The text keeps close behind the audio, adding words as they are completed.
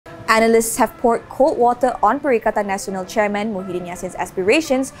Analysts have poured cold water on Perikatan Nasional Chairman Muhyiddin Yassin's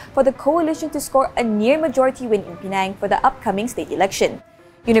aspirations for the coalition to score a near-majority win in Penang for the upcoming state election.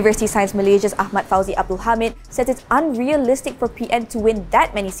 University Science Malaysia's Ahmad Fauzi Abdul Hamid says it's unrealistic for PN to win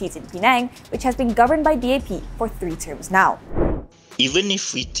that many seats in Penang, which has been governed by DAP for 3 terms now. Even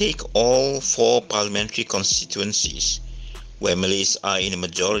if we take all 4 parliamentary constituencies, where Malays are in a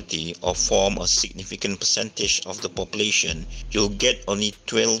majority or form a significant percentage of the population, you'll get only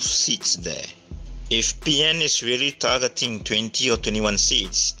 12 seats there. If PN is really targeting 20 or 21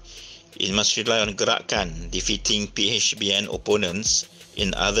 seats, it must rely on Perikatan defeating PHBN opponents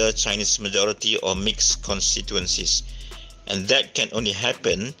in other Chinese majority or mixed constituencies. And that can only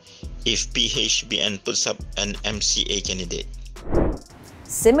happen if PHBN puts up an MCA candidate.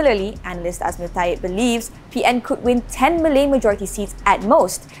 Similarly, analyst Asmil Tayyip believes PN could win 10 Malay-majority seats at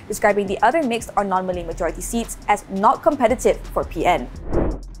most, describing the other mixed or non-Malay majority seats as not competitive for PN.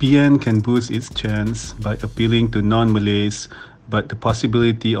 PN can boost its chance by appealing to non-Malays, but the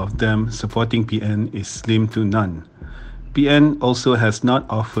possibility of them supporting PN is slim to none. PN also has not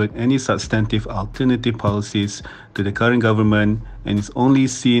offered any substantive alternative policies to the current government and is only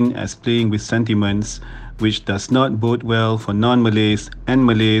seen as playing with sentiments, which does not bode well for non-Malays and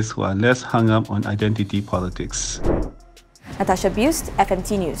Malays who are less hung up on identity politics. Natasha Bust,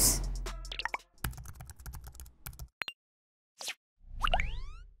 FMT News.